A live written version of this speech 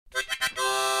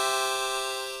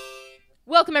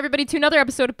welcome everybody to another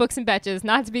episode of Books and Betches,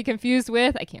 not to be confused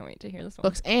with, I can't wait to hear this one.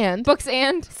 Books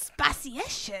and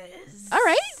Spacious. All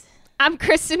right. I'm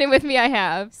Kristen, and with me I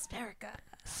have Sperica.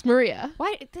 Maria.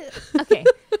 Why? Okay.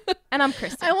 And I'm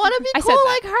Kristen. I want to be I cool said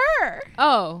like her.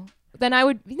 Oh, then I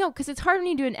would, because it's hard when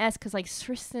you do an S, because like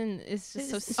Tristan is just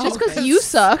so It's stupid. just because you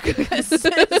suck.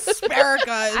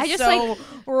 Sperica is I just, so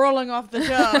rolling off the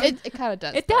tongue. It kind of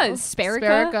does. It though. does.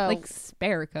 Sperica. Sperica. Like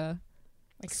Sperica.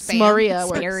 Like Smaria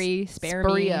works. Spary. Spare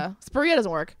me. Sparia. Sparia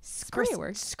doesn't work. Sparia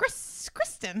works.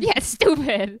 Kristen. Yeah, it's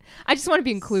stupid. I just want to be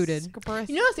included. You know what I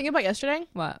was thinking about yesterday?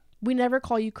 What? We never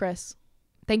call you Chris.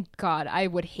 Thank God. I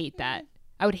would hate that.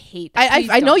 I would hate that.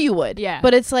 I know you would. Yeah.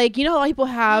 But it's like, you know how people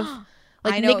have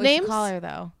like I know nicknames? what you call her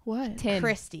though. What? Tin.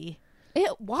 Christy.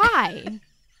 Why?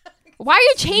 Why are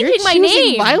you changing You're my choosing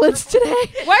name? violence today.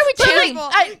 Why are we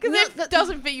changing? Because it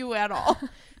doesn't fit you at all.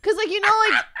 Because like, you know,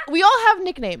 like we all have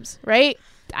nicknames, right?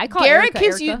 I call Garrett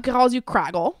Erica. calls you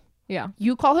Craggle. Yeah.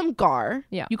 You call him Gar.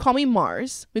 Yeah. You call me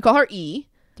Mars. We call her E.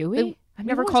 Do we? Then- I've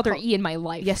never always called her call- E in my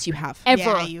life. Yes, you have. Ever.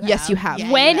 Yeah, Yes, you have.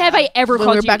 Yeah, When you have I ever When we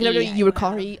called were you back in E? WWE, you would Yeah,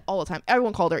 call you her E all the time.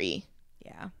 Everyone called her E.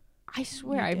 Yeah. I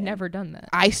swear You I've did. never done that.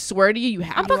 I swear to you, you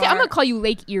have. I'm going to call you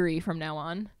Lake Erie from now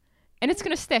on. And it's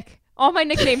going to stick. All my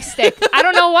nicknames stick. I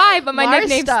don't know why, but my Mars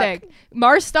nicknames stuck. stick.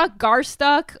 Mars stuck, Gar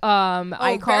stuck.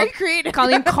 I called very creative. call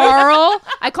him Carl.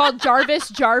 I called Jarvis.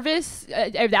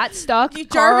 That stuck.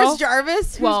 Carl.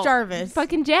 Jarvis? Who's Well, Jarvis?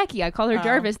 Fucking Jackie. I called her Oh.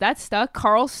 Jarvis. That stuck.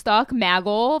 Carl stuck.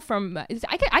 Maggle from.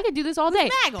 I could do this all day.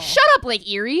 Maggle? Shut up, Lake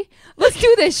Erie. Let's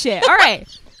do this shit. All right.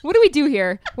 What do we do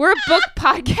here? We're a book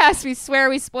podcast. We swear,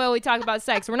 we spoil, we talk about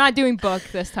sex. We're not doing book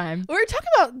this time. We were talking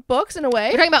about books in a way.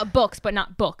 We're talking about books, but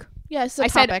not book. Yeah, it's a I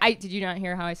topic. said. Did you not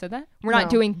hear how I said that? We're not No.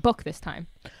 doing book this time.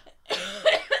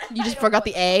 You just forgot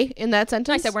the A in that I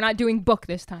sentence. said we're not doing book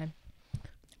this time.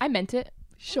 I meant it.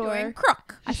 sure.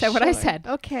 Crook. I said what I Sure. said.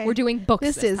 Okay. We're doing books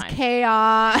This is time.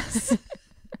 chaos.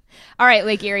 All right,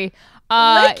 Lake Erie.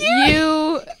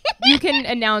 You can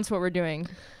announce what we're doing.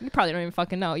 You probably don't even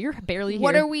fucking know. You're barely here.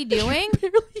 What are we doing?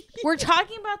 We're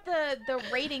talking about the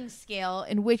rating scale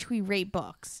in which we rate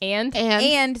books. And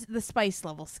The spice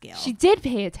level scale. she did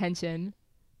pay attention.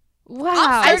 Wow.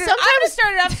 I'm going to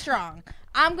start it off strong.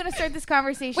 I'm going to start this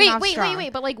conversation off strong.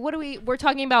 Wait. But like, what do we're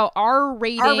talking about our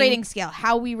rating. Our rating scale,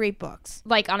 how we rate books.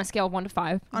 Like on a scale of 1 to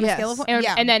 5. On Yes. a scale of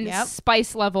And then Yep.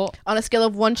 spice level. On a scale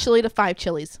of 1 chili to 5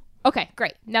 chilies. Okay,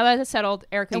 great. Now that it's settled,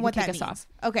 Erica, And you what can that kick us means.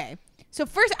 off. Okay. So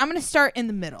first, I'm going to start in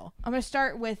the middle. I'm going to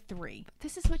start with 3.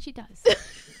 This is what she does.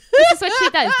 This is what she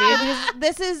does, dude.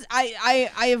 This is I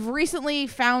have recently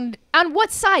found On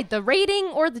what side? The rating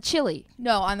or the chili?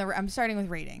 I'm starting with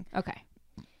rating. Okay.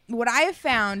 What I have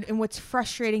found and what's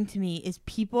frustrating to me is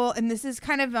people, and this is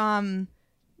kind of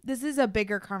this is a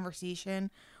bigger conversation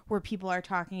where people are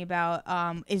talking about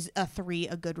is a 3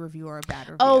 a good review or a bad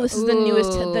review? Oh, this is the Ooh.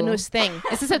 newest thing.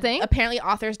 Is this a thing? Apparently,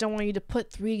 authors don't want you to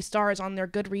put 3 stars on their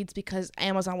Goodreads because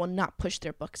Amazon will not push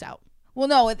their books out. Well,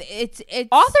 no, it's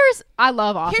Authors, I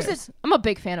love authors. Here's I'm a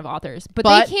big fan of authors, but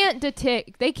But- they can't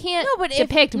depict. They can't No, but if-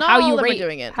 depict not how all you of them are rate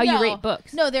doing it. how you rate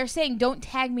books. No, they're saying don't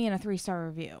tag me in a 3-star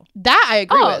review. That I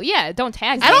agree Oh with. yeah, don't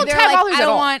tag. I don't me. They're tag like, authors I at don't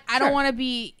all. want. I don't Sure. want to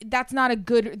be. That's not a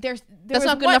good. That's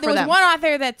not good enough for There was them. one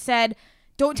author that said,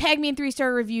 "Don't tag me in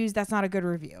 3-star reviews. That's not a good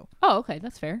review." Oh, okay,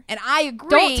 that's fair. And I agree.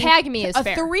 Don't tag me is a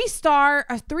fair. 3-star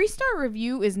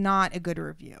review is not a good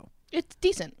review. It's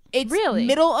decent. It's Really?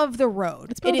 middle of the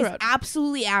road. It's middle It of is the road.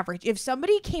 absolutely average. If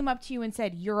somebody came up to you and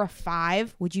said you're a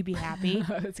 5, would you be happy?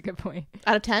 That's a good point.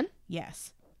 Out of 10?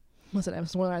 Yes. Listen, that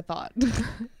was more than I thought.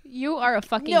 You are a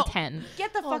fucking No. 10.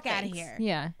 Get the fuck out of thanks. here.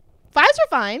 Yeah. 5s are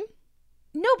fine.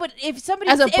 No, but if somebody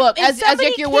As a book, if as somebody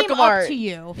like your work came of up art. to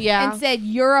you Yeah. and said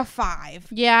you're a 5.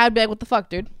 Yeah, I'd be like, what the fuck,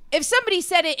 dude? If somebody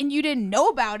said it and you didn't know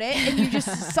about it and you just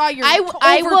saw your I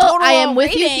total am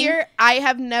with you rating, here. I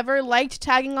have never liked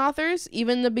tagging authors.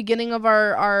 Even the beginning of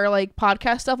our like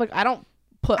podcast stuff. Like I don't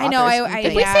put I know, authors in I- If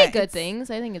things. we Yeah, say good it's- things,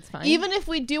 I think it's fine. Even if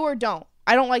we do or don't.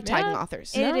 I don't like tagging Yeah.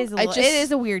 authors. It is I it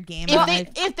is a weird game.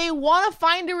 if they want to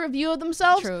find a review of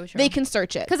themselves, True. they can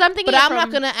search it. 'Cause I'm thinking but I'm from-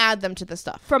 not going to add them to the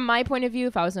stuff. from my point of view,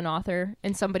 if I was an author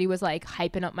and somebody was like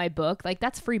hyping up my book, like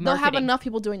that's free They'll marketing. have enough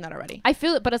people doing that already. I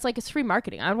feel it, but it's like it's free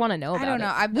marketing. I would want to know about I don't know.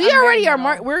 it. I'm We very already are.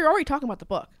 middle. We're already talking about the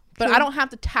book, but True. I don't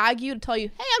have to tag you to tell you,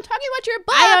 hey, I'm talking about your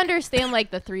book. I understand like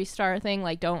the 3-star thing.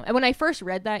 Like, don't. And when I first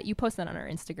read that, you posted that on our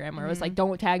Instagram where it was like,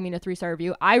 don't tag me in a 3-star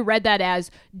review. I read that as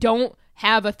don't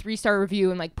have a 3-star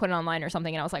review and like put it online or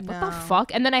something, and I was like, what the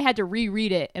fuck? And then I had to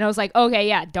reread it, and I was like, okay,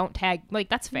 yeah, don't tag. Like,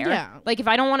 that's fair. Yeah. Like, if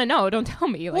I don't want to know, don't tell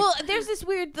me. Like, Well, there's this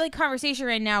weird like conversation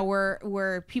right now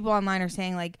where people online are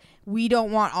saying like we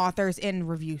don't want authors in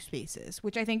review spaces,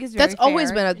 which I think is very That's fair,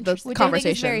 always been the which conversation. I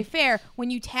think is very fair. When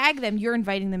you tag them, you're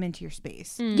inviting them into your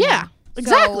space. Yeah,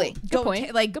 exactly. So don't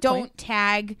point. Good don't point.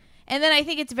 tag. And then I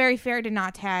think it's very fair to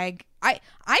not tag.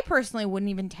 I personally wouldn't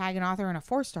even tag an author in a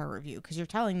 4-star review because you're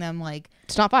telling them like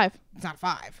It's not 5. it's not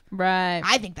 5. right.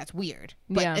 I think that's weird,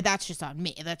 but Yeah. that's just on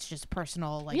me. That's just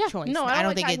personal like Yeah, choice. no, I don't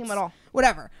like think tagging it's them at all.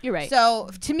 Whatever. You're right. So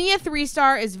to me, a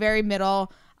 3-star is very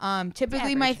middle.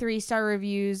 Typically, my Average. 3-star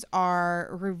reviews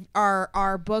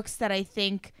are books that I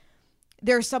think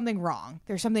there's something wrong.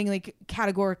 There's something like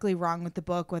categorically wrong with the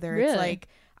book, whether it's Really? like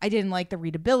I didn't like the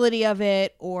readability of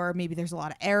it, or maybe there's a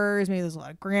lot of errors, maybe there's a lot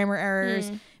of grammar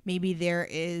errors, maybe there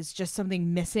is just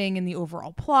something missing in the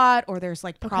overall plot, or there's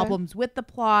like problems with the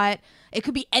plot. It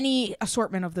could be any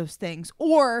assortment of those things,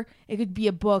 or it could be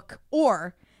a book,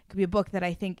 or it could be a book that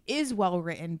I think is well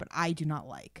written, but I do not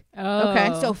like. Oh.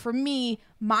 Okay, So for me,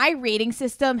 my rating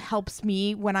system helps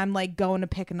me when I'm like going to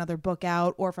pick another book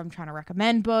out, or if I'm trying to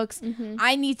recommend books.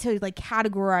 I need to like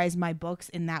categorize my books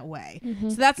in that way.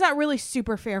 So that's not really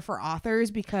super fair for authors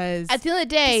because At the end of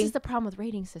the this day, is the problem with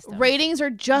rating systems. ratings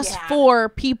are just for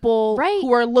people Right.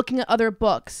 who are looking at other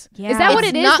books. Yeah. Is that what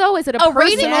It's it is not- though? Is it a a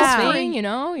rating personal is thing? free. You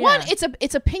know, One,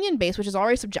 it's opinion based, which is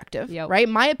already subjective, Yep. right?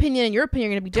 My opinion and your opinion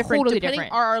are going to be different Totally depending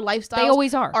different. on our lifestyles. They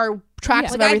always are. Our tracks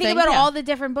Yeah. of like I everything. think about Yeah. all the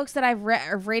different books that I've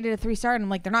rated a 3-star, and I'm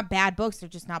like, they're not bad books. They're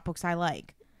just not books I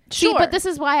like. See, Sure. but this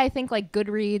is why I think like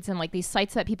Goodreads and like these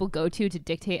sites that people go to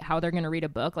dictate how they're going to read a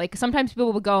book. Like sometimes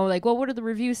people will go like, well, what do the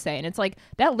reviews say? And it's like,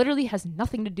 that literally has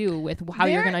nothing to do with how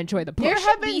you're There- going to enjoy the book. There There should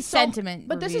have be been sentiment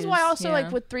But this is why reviews. also Yeah.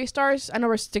 like with 3 stars, I know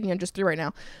we're sticking on just 3 right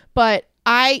now, but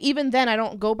even then I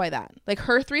don't go by that. Like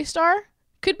her 3-star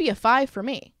could be a 5 for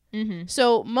me. Mm-hmm.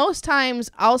 So most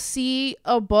times I'll see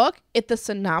a book, if the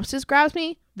synopsis grabs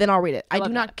me, then I'll read it. I do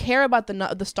love not care about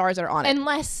the stars that are on it.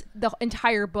 Unless the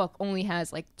entire book only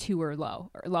has like 2 or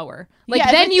lower. Like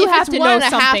Yeah, then if you it's have to know 1.5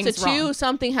 something's to 2, wrong.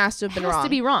 something has to have been Has wrong. to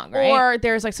be wrong, right? Or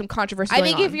there's like some controversy. I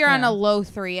going think if on. you're on Yeah. a low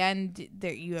 3 end,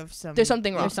 there you have some. There's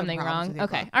something wrong. There's something problems wrong. with your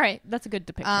Okay. book. All right. That's a good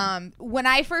depiction. When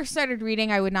I first started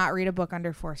reading, I would not read a book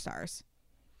under 4 stars.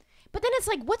 But then it's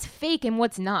like, what's fake and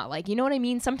what's not? Like, you know what I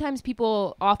mean? Sometimes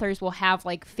authors will have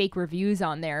like fake reviews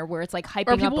on there where it's like hyping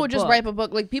Or up people a would just book. write a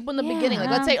book. Like people in the beginning. Like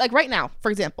let's say like right now, for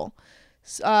example,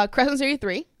 Crescent Series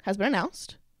 3 has been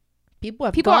announced. People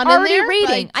have People gone are in already there,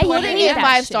 rating. like, I putting hate in that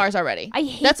 5 shit. stars already. I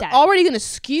hate That's that. already going to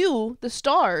skew the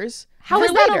stars. How for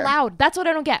is that later. allowed? That's what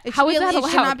I don't get. It How should is be- that it allowed?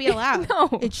 should not be allowed.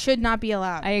 No. It should not be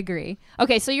allowed. I agree.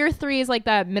 Okay, so your 3 is like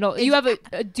that middle. You have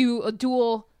a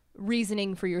dual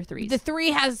reasoning for your 3s. The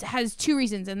 3 has 2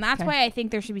 reasons, and that's Okay. why I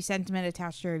think there should be sentiment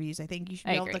attached to reviews. I think you should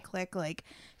be I able to agree. click like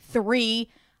 3.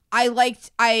 I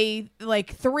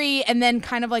like 3, and then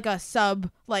kind of like a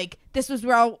sub, like this was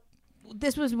well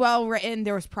written.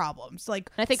 There was problems.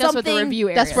 Like I think that's what the something- review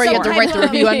area That's is where you have to for. write the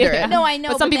review under Yeah. it. No, I know,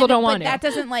 But some people don't want to. That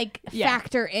doesn't like Yeah.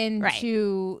 factor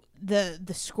into the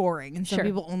scoring, and some Sure.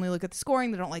 people only look at the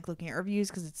scoring. They don't like looking at reviews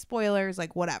because it's spoilers.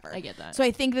 Like whatever. I get that. So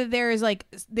I think that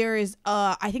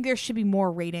I think there should be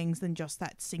more ratings than just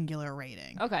that singular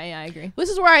rating. Okay, yeah, I agree. This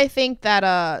is where I think that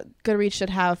Goodreads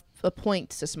should have a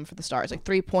point system for the stars, like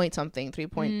 3 point something, 3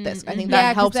 point this. I think Yeah, that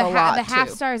 'cause helps the a lot The half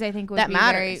too. stars, I think, would That be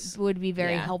matters.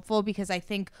 very Yeah. helpful, because I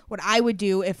think what I would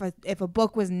do if a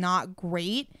book was not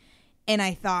great and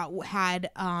I thought had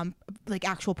like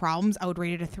actual problems, I would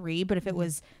rate it a 3. But if it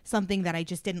was something that I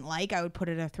just didn't like, I would put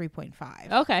it a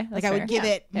 3.5. Okay, Like that's I would fair. give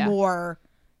it Yeah. more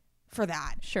for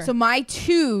that. Sure. So my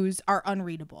 2s are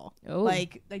unreadable. Oh.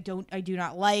 Like I do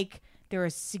not like. There are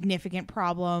significant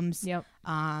problems. Yep.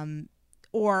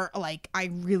 Or like I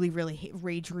really hate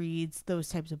rage reads, those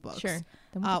types of books. Sure.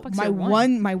 Then what the fuck's My your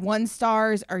 1? my 1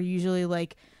 stars are usually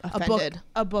like Offended.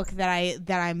 a book that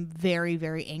I'm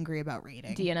very angry about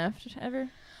reading. DNF ever?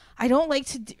 I don't like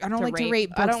to rate. rate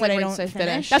books I don't that like I when don't it's finish.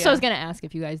 finished. That's what I Yeah. was gonna ask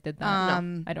if you guys did that.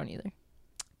 Um, I don't either.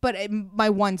 But my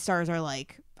 1 stars are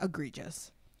like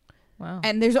egregious. Wow.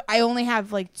 And I only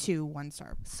have like 2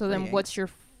 1-star. So then, ratings. what's your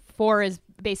 4? Is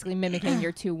basically mimicking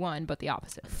your 2-1, but the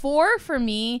opposite. 4 for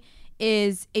me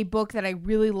is a book that I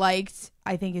really liked.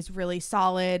 I think is really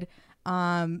solid.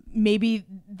 Maybe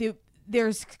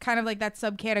there's kind of like that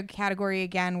subcategory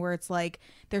again where it's like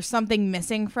there's something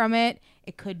missing from it.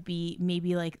 It could be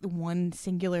maybe like one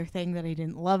singular thing that I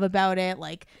didn't love about it,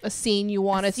 like A scene you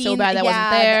wanted so scene- bad that wasn't yeah,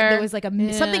 there. There was like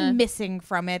Yeah. something missing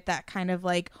from it that kind of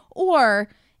like,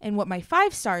 and what my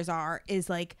 5 stars are is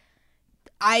like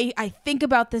I think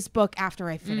about this book after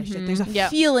I finished it. There's a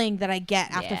feeling that I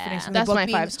get after finishing the That's book. my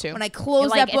fives too. When I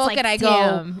close that book and I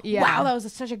damn. go, wow, that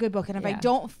was such a good book. And if I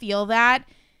don't feel that,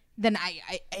 then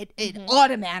it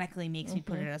automatically makes me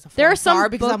put it as a 4 There are some star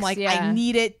because I'm books, like, I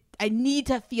need it. I need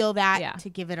to feel that to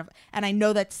give it a, and I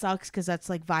know that sucks because that's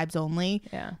like vibes only.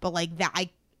 Yeah. But like that,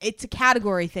 it's a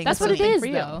category thing. That's what it is, for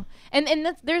you. though.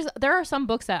 And there are some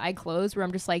books that I close where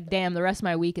I'm just like, damn, the rest of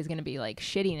my week is gonna be like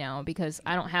shitty now because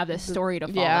I don't have this story to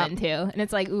fall into. And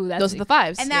it's like, ooh, those are the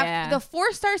 5s. And that the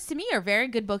 4 stars to me are very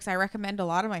good books. I recommend a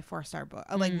lot of my 4-star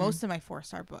books, like most of my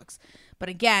 4-star books. But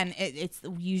again, it's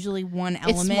usually one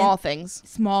element. It's small things.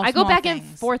 I go back and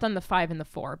forth on the 5 and the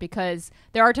 4 because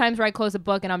there are times where I close a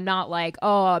book and I'm not like,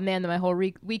 oh man, my whole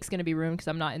week's gonna be ruined because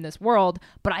I'm not in this world.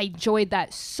 But I enjoyed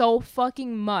that so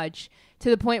fucking much to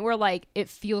the point where like it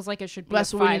feels like it should be.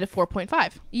 That's a 5. why we need a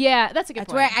 4.5. Yeah, that's a good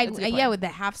point. That's where with the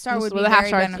half star would be very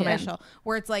beneficial.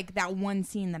 Where it's like that one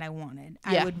scene that I wanted.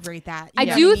 I would rate that. I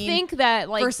do think that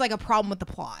like first like a problem with the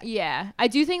plot. Yeah, I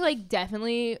do think like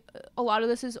definitely a lot of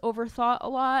this is overthought a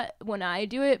lot when I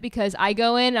do it because I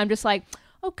go in and I'm just like,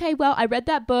 okay, well, I read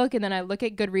that book and then I look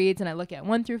at Goodreads and I look at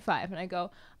 1 through 5 and I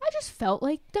go, I just felt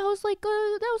like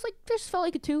just felt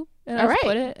like a 2. And all I just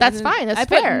right, put it. that's fine. That's I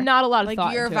fair. put not a lot of like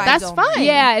thought your into vibes it. That's only. fine.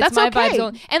 Yeah, it's that's my okay. vibes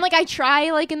only. And like I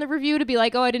try like in the review to be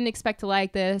like, oh, I didn't expect to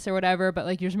like this or whatever, but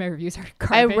like usually my reviews are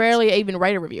garbage. I rarely even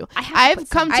write a review. I'm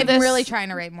really trying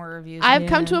to write more reviews. I've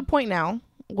come to a point now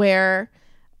where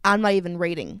I'm not even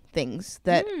rating things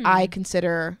that I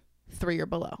consider 3 or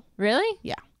below. Really?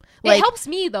 Yeah. It helps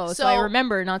me though, so I so,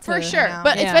 remember not to. For sure.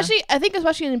 But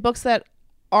especially in books that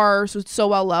are so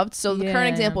well loved. So the current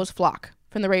example is Flock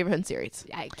from the Ravenhood series.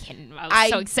 I was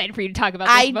so excited for you to talk about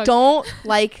this I book. don't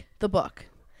like the book.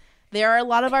 There are a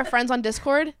lot of our friends on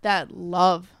Discord that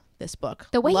love this book.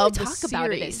 The way love you talk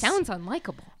about it sounds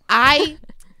unlikable. I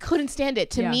couldn't stand it.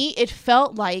 To me, it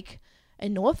felt like,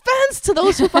 and no offense to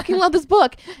those who fucking love this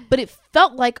book, but it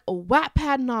felt like a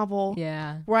Wattpad novel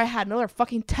where I had another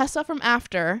fucking Tessa from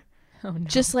After. Oh, no.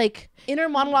 Just like inner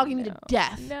monologuing to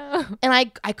death. No. And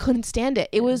I couldn't stand it.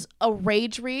 It was a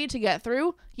rage read to get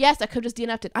through. Yes, I could have just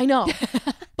DNF'd it. I know.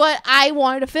 But I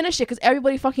wanted to finish it because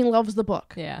everybody fucking loves the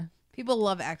book. Yeah. People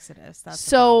love Exodus. That's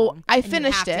so I and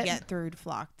finished you have it. To get through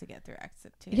Flock to get through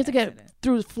Exodus. You have to get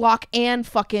through Flock and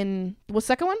fucking what's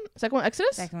the second one? Second one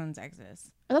Exodus? Second one's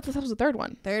Exodus. I thought that was the third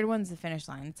one. Third one's the finish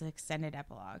line. It's an extended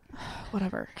epilogue.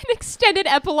 Whatever. An extended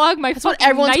epilogue. That's what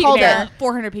everyone's called it.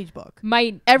 400-page book.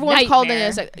 Everyone's called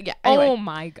it. Yeah. Anyway. Oh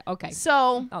my god. Okay.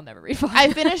 So I'll never read Flock.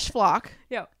 I finished Flock.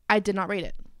 Yeah. I did not rate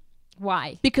it.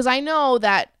 Why? Because I know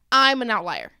that I'm an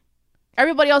outlier.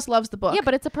 Everybody else loves the book. Yeah,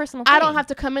 but it's a personal thing. I don't have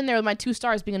to come in there with my 2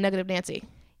 stars being a negative Nancy.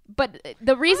 But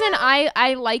the reason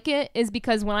I like it is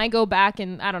because when I go back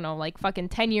and I don't know, like fucking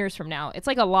 10 years from now, it's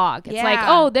like a log. It's like,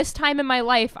 oh, this time in my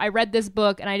life I read this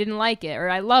book and I didn't like it or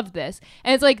I loved this.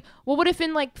 And it's like, well, what if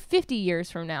in like 50 years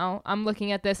from now I'm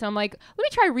looking at this and I'm like, let me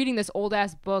try reading this old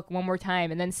ass book one more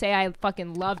time and then say I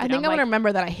fucking loved it. I think I'm gonna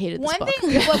remember that I hated this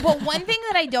book. One thing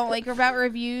that I don't like about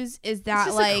reviews is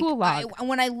that like cool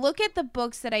when I look at the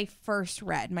books that I first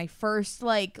read, my first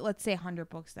like let's say 100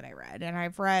 books that I read, and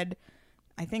I've read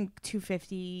I think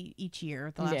 250 each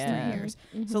year the last 3 years.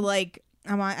 So like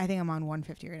I think I'm on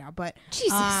 150 right now, but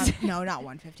Jesus. No, not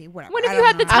 150. Whatever. When have you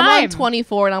had the time? I'm on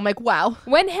 24 and I'm like, wow.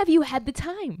 When have you had the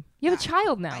time? You have a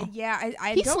child now.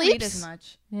 I He don't sleeps. read as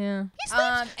much. Yeah. He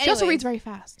sleeps. She also reads very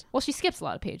fast. Well, she skips a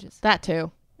lot of pages. That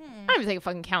too. I don't even think it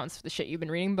fucking counts for the shit you've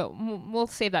been reading, but we'll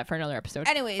save that for another episode.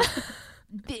 Anyways,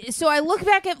 so I look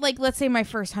back at like let's say my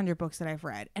first 100 books that I've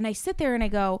read, and I sit there and I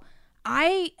go,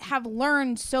 I have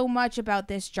learned so much about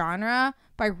this genre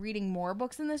by reading more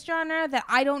books in this genre that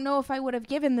I don't know if I would have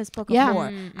given this book a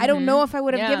 4. I don't know if I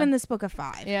would have given this book a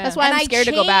 5. Yeah. That's why I'm scared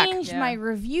to go back. I change my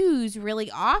reviews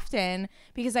really often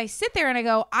because I sit there and I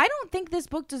go, I don't think this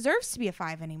book deserves to be a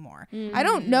 5 anymore. I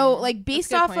don't know, like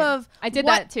based off of I did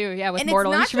that too, yeah, with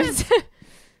Mortal Instruments.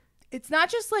 It's not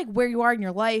just like where you are in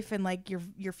your life and like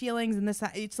your feelings and this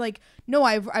that. It's like no,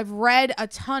 I've read a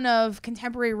ton of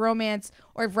contemporary romance,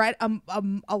 or I've read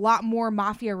a lot more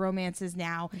mafia romances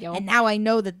now, and now I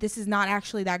know that this is not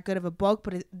actually that good of a book.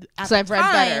 But I've read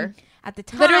better. At the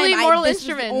time, literally Mortal this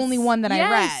Instruments, was the only one that I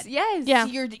read. Yes, yeah.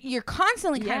 So you're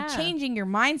constantly kind of changing your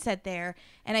mindset there,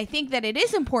 and I think that it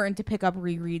is important to pick up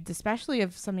rereads, especially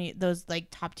of some of those like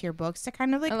top tier books, to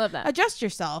kind of like adjust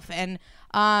yourself. And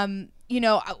you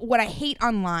know what I hate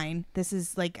online. This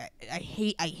is like I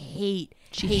hate.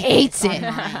 She hates it.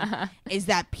 Online, is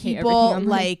that people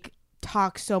like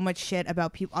talk so much shit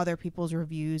about other people's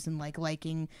reviews and like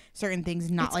liking certain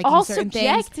things, not it's liking all certain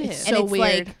subjective. things. It's so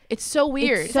weird. Like, it's so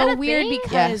weird. It's so weird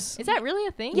because is that really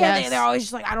a thing? Yeah, Yes. they're always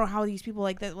just like, I don't know how these people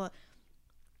like that. Well,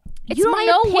 It's you don't my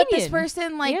know what this opinion.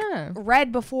 person like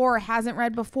read before or hasn't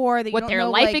read before. That you What don't their know,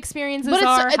 life like, experiences But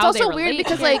are. it's how also they weird relate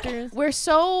because to like characters.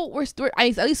 we're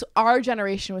at least our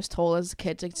generation was told as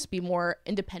kids to just be more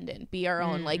independent, be our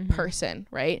own like person,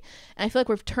 right? And I feel like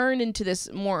we've turned into this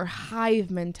more hive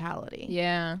mentality.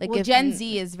 Yeah. Like well, Gen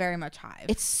Z is very much hive.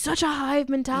 It's such a hive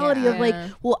mentality Yeah. of like,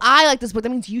 well, I like this book. That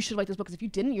means you should like this book. Because if you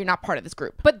didn't, you're not part of this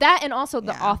group. But that and also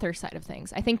the Yeah. author side of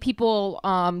things. I think people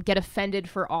get offended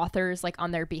for authors like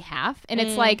on their behalf. And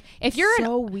it's like if you're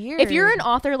so weird. if you're an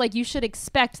author, like you should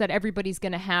expect that everybody's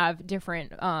gonna have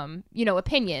different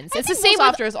opinions. It's the same with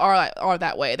authors are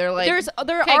that way. They're like,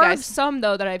 there "Okay, are guys." some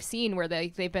though that I've seen where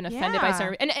they've been offended by Yeah.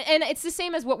 certain and it's the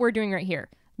same as what we're doing right here.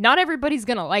 Not everybody's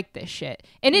gonna like this shit,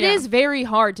 and it Yeah. is very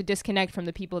hard to disconnect from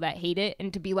the people that hate it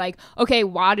and to be like, okay,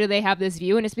 why do they have this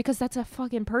view? And it's because that's a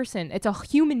fucking person. It's a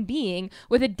human being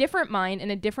with a different mind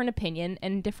and a different opinion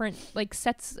and different like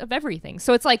sets of everything.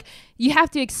 So it's like you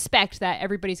have to expect that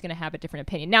everybody's gonna have a different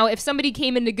opinion. Now, if somebody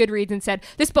came into Goodreads and said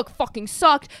this book fucking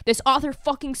sucked, this author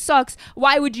fucking sucks,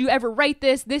 why would you ever write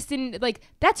this? This didn't like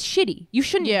that's shitty. You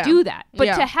shouldn't do that. But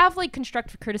to have like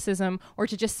constructive criticism or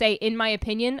to just say, in my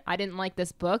opinion, I didn't like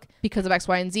this book because of X,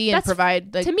 Y, and Z, and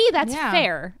provide like, to me that's Yeah.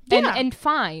 fair Yeah. and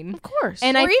fine, of course.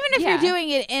 and or I, even if yeah. you're doing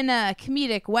it in a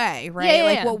comedic way, right? Yeah,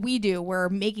 like yeah. what we do, we're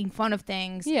making fun of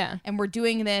things, Yeah. and we're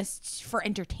doing this for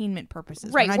entertainment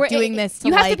purposes. Right, We're we're- not doing this. To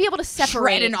you have to like be able to shred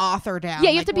separate an author down.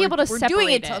 Yeah, you have Like, to be able to we're doing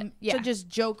it separate it. Yeah. to just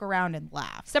joke around and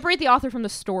laugh. separate the author from the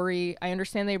story. I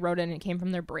understand they wrote it and it came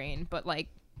from their brain, but like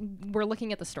we're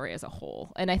looking at the story as a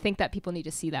whole, and I think that people need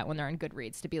to see that when they're on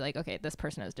Goodreads to be like, okay, this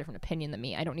person has a different opinion than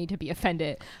me. I don't need to be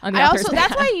offended on the author's That's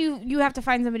behalf. why you have to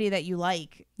find somebody that you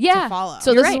like Yeah. to follow.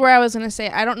 So You're this is right. where I was going to say,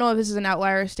 I don't know if this is an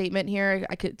outlier statement here.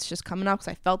 It's just coming up because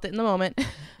I felt it in the moment.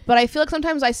 But I feel like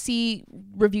sometimes I see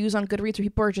reviews on Goodreads where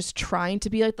people are just trying to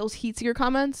be like those heat seeker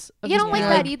comments. You don't like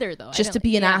that either, though. Just to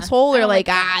be an asshole, or like,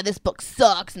 this book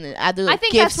sucks, and then add the I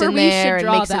think gifts that's where in we there should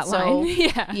and draw makes that it so. line.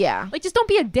 Yeah. Yeah. Like, just don't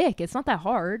be a dick. It's not that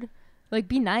hard. Like,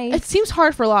 be nice. It seems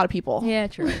hard for a lot of people. Yeah,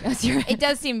 true. I guess you're right. it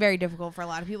does seem very difficult for a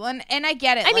lot of people, and I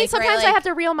get it. I mean, like, sometimes right, I have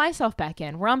to reel myself back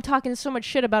in where I'm talking so much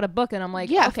shit about a book and I'm like,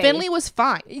 Yeah, okay. Finley was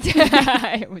fine.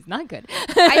 It was not good.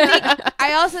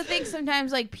 I also think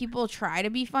sometimes like people try to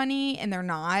be funny and they're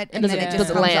not, and then it just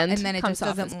doesn't comes land. and then it Comes just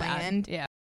off as doesn't bad. land. Yeah.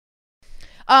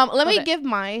 Let me Okay. give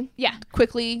mine. Yeah.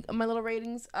 Quickly, my little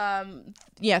ratings.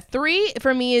 3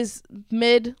 for me is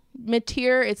mid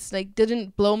tier. It's like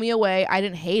didn't blow me away. I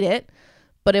didn't hate it,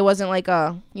 but it wasn't like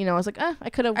I was like, I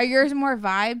could have. Are yours more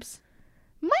vibes?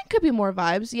 Mine could be more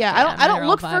vibes. Yeah, Yeah, I mine don't are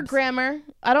look all for vibes. grammar.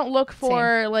 I don't look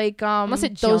for like Unless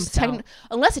it those jumps out.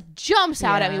 unless it jumps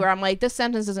out at me Yeah. where I'm like, this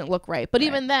sentence doesn't look right. But Right.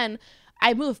 even then,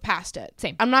 I move past it.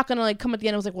 Same. I'm not gonna like come at the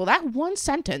end and was like, well, that one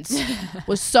sentence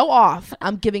was so off.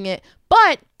 I'm giving it,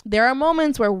 but there are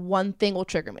moments where one thing will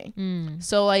trigger me.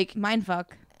 So like, Mindfuck.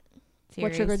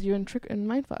 what triggered you in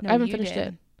Mindfuck? No, I haven't you finished did.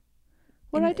 it.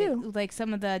 What did I do? Like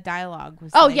some of the dialogue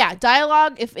was. Oh like, yeah,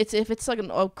 dialogue. If it's like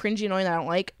cringy, annoying that I don't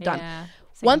like, done. Yeah.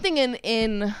 Same. One thing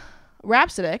in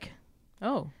Rhapsodic,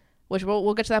 Oh. which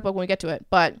we'll get to that book when we get to it,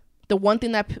 but the one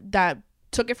thing that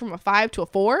took it from a 5 to a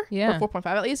 4, Yeah. or 4.5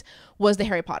 at least, was the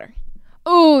Harry Potter.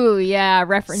 Oh yeah,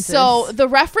 references. So the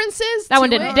references that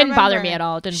one to didn't it, didn't bother remember. me at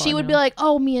all. It didn't she bother would me be at all. like,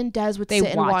 "Oh, me and Des would They sit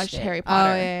and watched watch it. Harry Oh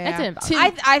Potter." yeah. That didn't bother To-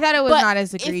 me. I thought it was But not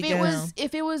as egregious.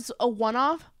 if it was a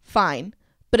one-off, fine,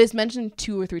 but it's mentioned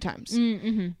 2 or 3 times.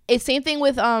 Mm-hmm. It's same thing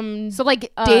with So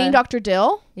like Dating Dr.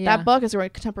 Dill. yeah. That book is a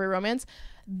contemporary romance.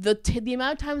 The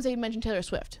amount of times they mentioned Taylor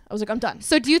Swift, I was like, I'm done.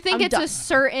 So do you think I'm it's done. a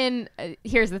certain?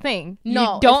 Here's the thing.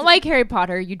 No, you don't if- like Harry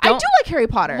Potter. You I don't. do like Harry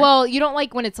Potter. Well, you don't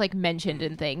like when it's like mentioned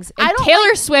in things. And I don't Taylor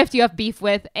like- Swift you have beef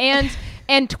with, and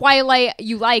Twilight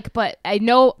you like, but I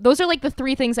know those are like the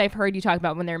 3 things I've heard you talk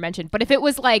about when they're mentioned. But if it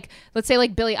was like, let's say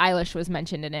like Billie Eilish was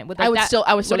mentioned in it, would like I would that, still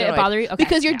would it annoyed. bother you? Okay,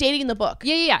 because you're yeah. dating the book.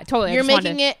 Yeah, totally. I You're just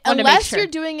making wanted it to make unless sure. you're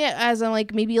doing it as a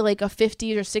like maybe like a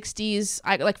 50s or 60s,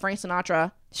 like Frank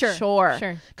Sinatra. Sure.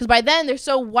 Because by then they're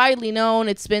so widely known.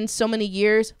 It's been so many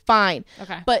years. Fine.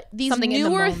 Okay. But these Something in the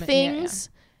newer moment, things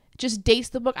just dates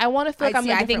the book. I want to feel like I'm. In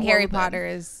a I think different Harry world then. Potter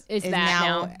is Is that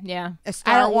now? Yeah. a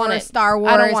Star I don't want Wars, it. Star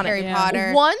Wars, I don't want it. Harry Yeah.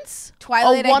 Potter. Once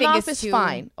Twilight, a I one-off think is too.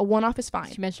 fine. A one-off is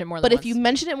fine. She mentioned it more than But once. if you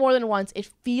mention it more than once, it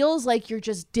feels like you're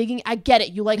just digging. I get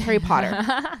it. You like Harry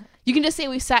Potter. You can just say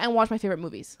we sat and watched my favorite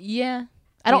movies. yeah.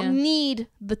 I don't need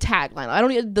the tagline. I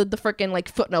don't need the freaking like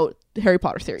footnote Harry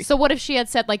Potter series. So what if she had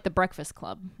said like the Breakfast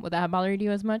Club? Would that have bothered you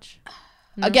as much?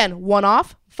 Again,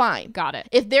 one-off, fine. Got it.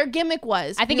 If their gimmick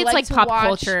was... I think it's like pop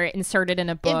culture inserted in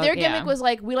a book. If their gimmick was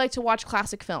like, we like to watch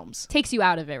classic films. Takes you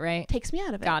out of it, right? Takes me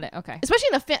out of it. Got it, okay. Especially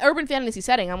in a urban fantasy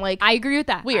setting. I'm like... I agree with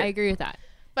that. Weird. I agree with that.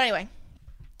 But anyway.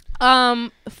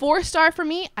 4-star for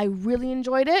me. I really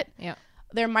enjoyed it. Yeah.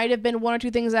 There might have been one or two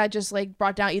things that I just like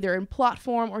brought down either in plot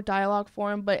form or dialogue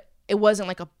form, but it wasn't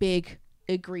like a big,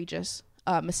 egregious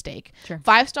mistake. Sure.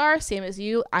 5-star, same as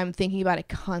you. I'm thinking about it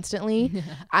constantly.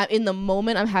 In the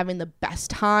moment, I'm having the best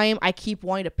time. I keep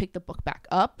wanting to pick the book back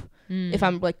up. If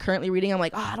I'm like currently reading, I'm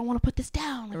like, oh, I don't want to put this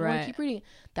down. Like, I want to keep reading.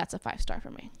 That's a 5-star for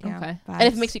me. Yeah. Okay. And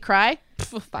if it makes me cry,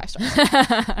 5 stars.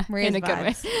 In a good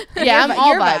way. Yeah, I'm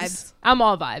all vibes. I'm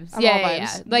all vibes.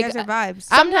 Yeah. Like, you guys are vibes.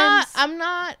 I'm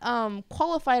not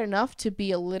qualified enough to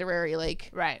be a literary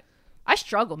right. I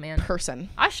struggle, man. Person.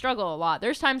 I struggle a lot.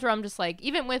 There's times where I'm just like,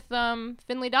 even with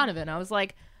Finley Donovan, I was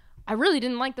like, I really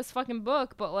didn't like this fucking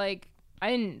book, but like,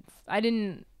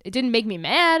 it didn't make me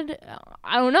mad.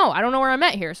 I don't know where I'm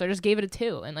at here, so I just gave it a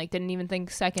 2 and like didn't even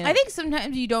think second. I think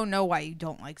sometimes you don't know why you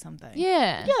don't like something.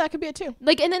 Yeah, that could be it too.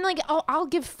 Like, and then like I'll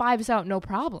give 5s out, no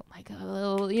problem. Like a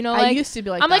little, like, I used to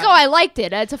be like, I'm that. like, oh, I liked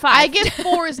it. It's a 5. I give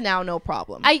 4s now, no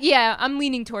problem. I'm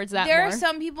leaning towards that. There more. are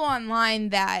some people online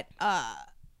that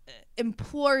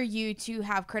implore you to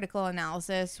have critical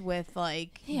analysis with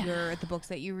like the books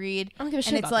that you read. I don't give a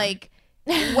shit. And it's like.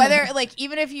 Whether like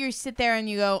even if you sit there and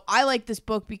you go, I like this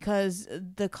book because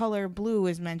the color blue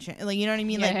is mentioned, like, you know what I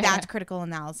mean? Like, that's critical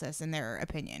analysis in their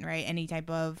opinion, right? Any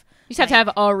type of you just have to have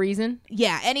a reason.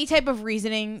 Yeah, any type of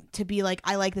reasoning to be like,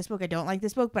 I like this book, I don't like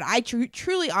this book. But I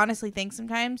truly honestly think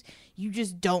sometimes you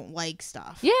just don't like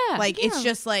stuff. Yeah, like it's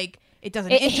just like it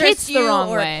doesn't it interest you,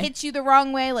 or way. it hits you the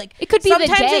wrong way. Like, it could be the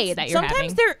day that you're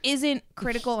sometimes having. there isn't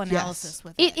critical analysis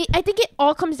with it. I think it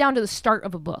all comes down to the start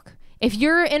of a book. If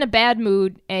you're in a bad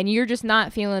mood and you're just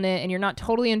not feeling it and you're not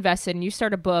totally invested and you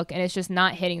start a book and it's just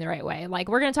not hitting the right way, like,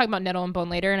 we're going to talk about Nettle and Bone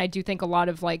later, and I do think a lot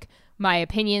of like my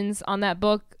opinions on that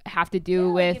book have to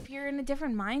do with if you're in a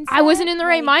different mindset. I wasn't in the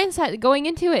right mindset going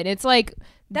into it. It's like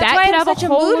that's that could I'm have such a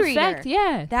whole mood effect. Reader.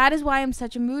 Yeah, that is why I'm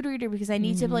such a mood reader, because I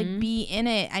need to like be in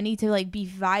it. I need to like be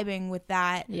vibing with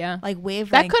that. Yeah, like wavelength.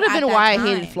 That could have been why I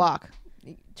hated Flock.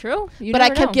 True, but I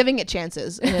kept giving it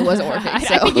chances and it wasn't working.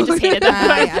 So. I think you just hated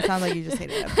that. Yeah, it sounds like you just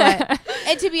hated it. But,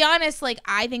 and to be honest, like,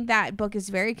 I think that book is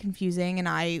very confusing, and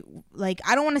I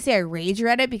don't want to say I rage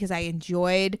read it because I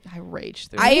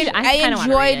raged through it. I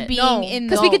enjoyed being in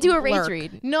because we could do a rage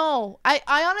read. No, I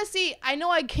honestly, I know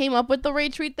I came up with the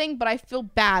rage read thing, but I feel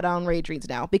bad on rage reads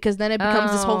now because then it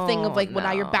becomes this whole thing of like, well,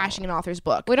 now you're bashing an author's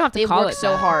book. We don't have to call it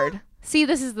so hard. See,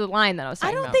 this is the line that I was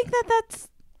saying. I don't think that's.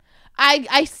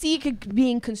 I see it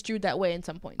being construed that way in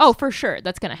some points. Oh, for sure,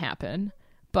 that's gonna happen.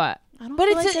 But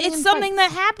it's something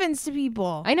that happens to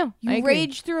people. I know. You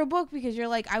rage through a book because you're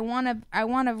like, I wanna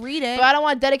read it. But I don't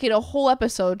want to dedicate a whole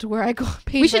episode to where I go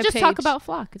page We should by just page. talk about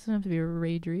Flock. It doesn't have to be a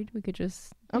rage read. We could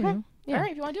just All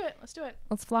right, if you want to do it, let's do it.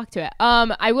 Let's flock to it.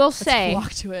 I will say,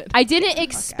 flock to it. I didn't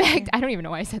expect. I don't even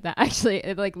know why I said that. Actually,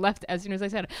 it like left as soon as I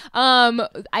said it.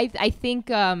 I think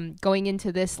going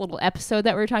into this little episode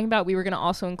that we were talking about, we were going to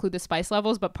also include the spice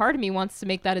levels, but part of me wants to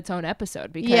make that its own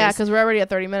episode because we're already at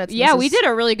 30 minutes. Yeah, we did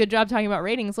a really good job talking about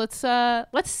ratings. Let's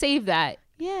save that.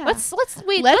 Yeah. Let's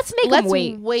wait. Let's make them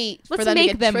wait. For them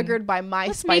to get triggered by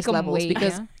my spice levels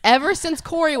because ever since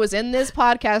Corey was in this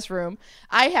podcast room,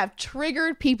 I have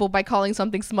triggered people by calling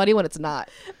something smutty when it's not.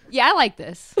 Yeah, I like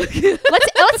this.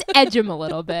 let's edge him a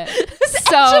little bit. Edge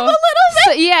him a little bit.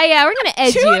 So, yeah, we're gonna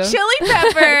edge 2 you. chili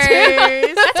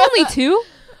peppers. That's only 2.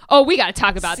 Oh, we got to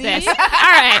talk about this. All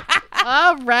right.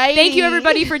 All right. Thank you,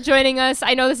 everybody, for joining us.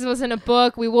 I know this wasn't a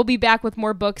book. We will be back with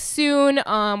more books soon.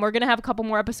 We're going to have a couple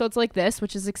more episodes like this,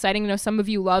 which is exciting. I know some of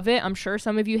you love it. I'm sure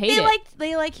some of you hate it.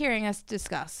 They like hearing us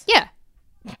discuss. Yeah.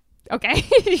 Okay.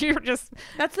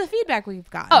 That's the feedback we've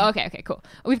gotten. Oh, okay, cool.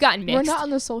 We've gotten mixed. We're not on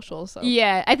the socials, so.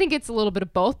 Yeah, I think it's a little bit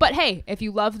of both. But hey, if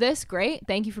you love this, great.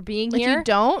 Thank you for being here. If you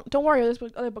don't worry. There's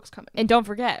other books coming. And don't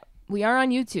forget, we are on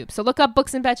YouTube. So look up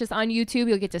Books and Betches on YouTube.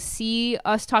 You'll get to see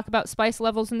us talk about spice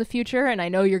levels in the future. And I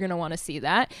know you're going to want to see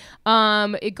that.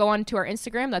 Go on to our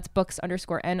Instagram. That's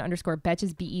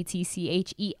books_n_Betches,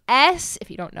 BETCHES.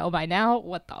 If you don't know by now,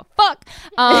 what the fuck?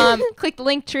 Click the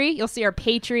link tree. You'll see our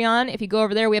Patreon. If you go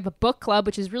over there, we have a book club,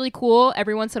 which is really cool.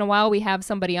 Every once in a while, we have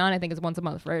somebody on. I think it's once a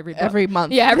month for every book. Every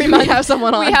month. Yeah, every month. We have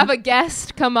someone on. We have a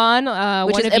guest come on.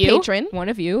 Which one is of a you. patron. One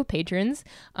of you, patrons.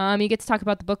 You get to talk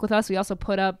about the book with us. We also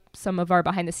put up some of our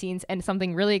behind the scenes and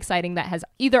something really exciting that has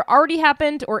either already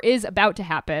happened or is about to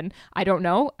happen. I don't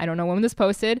know when this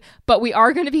posted, but we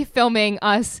are going to be filming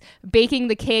us baking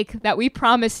the cake that we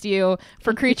promised you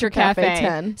for Creature Cafe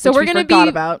 10, so we're going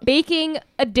to be baking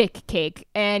a dick cake,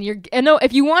 and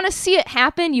if you want to see it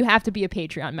happen, you have to be a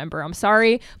Patreon member. I'm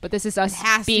sorry, but this is us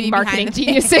being marketing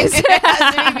geniuses.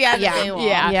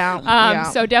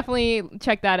 So definitely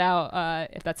check that out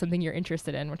if that's something you're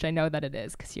interested in, which I know that it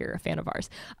is because you're a fan of ours.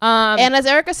 And as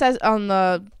Erica says on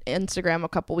the Instagram a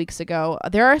couple weeks ago,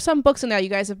 there are some books in there you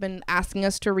guys have been asking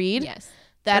us to read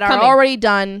that are already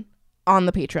done on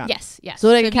the Patreon. Yes. So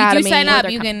if you do sign up,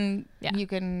 you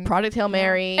can Project Hail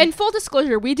Mary. And full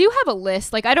disclosure, we do have a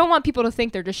list. Like, I don't want people to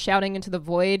think they're just shouting into the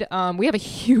void. We have a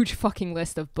huge fucking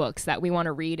list of books that we want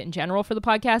to read in general for the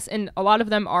podcast, and a lot of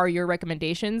them are your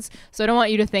recommendations. So I don't want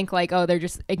you to think like, oh, they're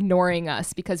just ignoring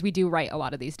us, because we do write a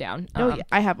lot of these down.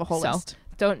 I have a whole list.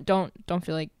 Don't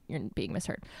feel like you're being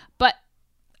misheard. But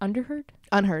unheard.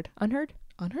 I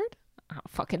don't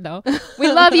fucking know.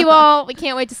 We love you all. We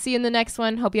can't wait to see you in the next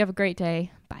one. Hope you have a great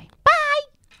day.